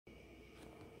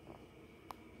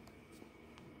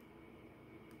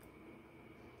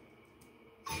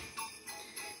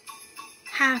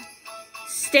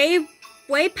stay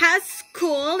way past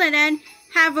school and then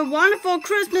have a wonderful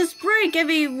Christmas break,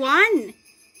 everyone.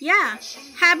 Yeah,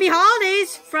 happy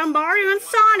holidays from Mario and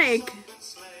Sonic.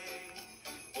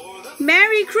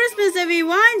 Merry Christmas,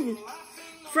 everyone,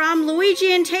 from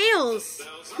Luigi and Tails.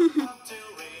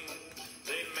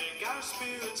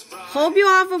 Hope you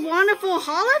have a wonderful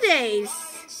holidays.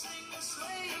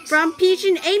 From Peach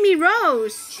and Amy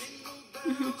Rose.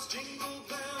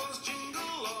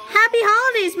 Happy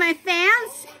holidays, my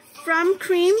fans. From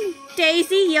Cream,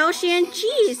 Daisy, Yoshi, and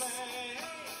Cheese.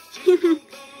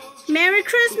 Merry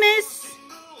Christmas.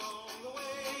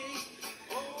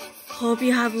 Hope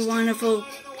you have a wonderful,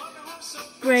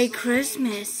 great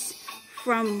Christmas.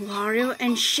 From Wario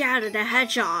and Shadow the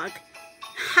Hedgehog.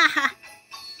 Haha.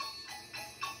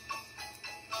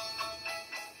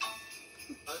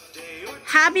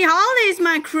 Happy holidays,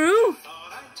 my crew.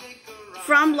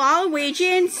 From Luigi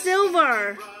and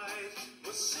Silver.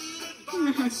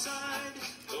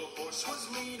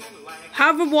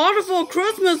 Have a wonderful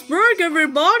Christmas break,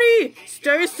 everybody.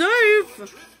 Stay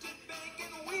safe.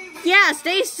 Yeah,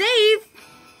 stay safe.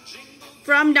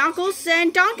 From Knuckles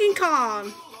and Donkey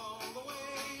Kong.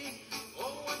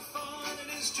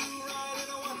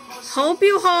 Hope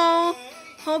you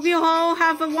all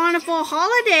have a wonderful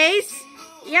holidays.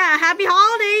 Yeah, happy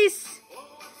holidays.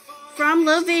 From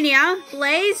Lavinia,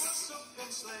 Blaze,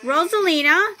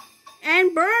 Rosalina,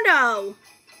 and Birdo.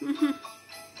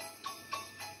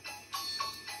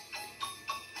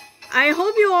 I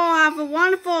hope you all have a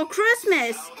wonderful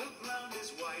Christmas.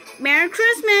 Merry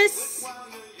Christmas.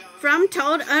 From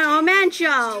Toad and Old Man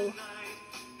Joe.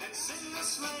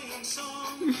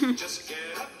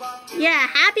 Yeah,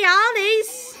 happy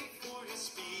holidays.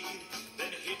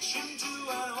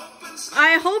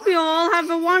 I hope you all have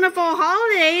a wonderful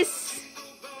holidays.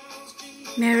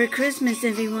 Merry Christmas,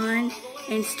 everyone,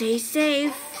 and stay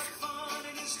safe.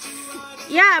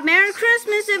 Yeah, Merry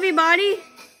Christmas, everybody.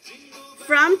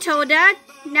 From Toadette,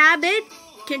 Nabbit,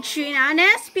 Katrina, and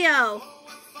Espio.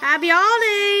 Happy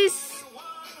holidays.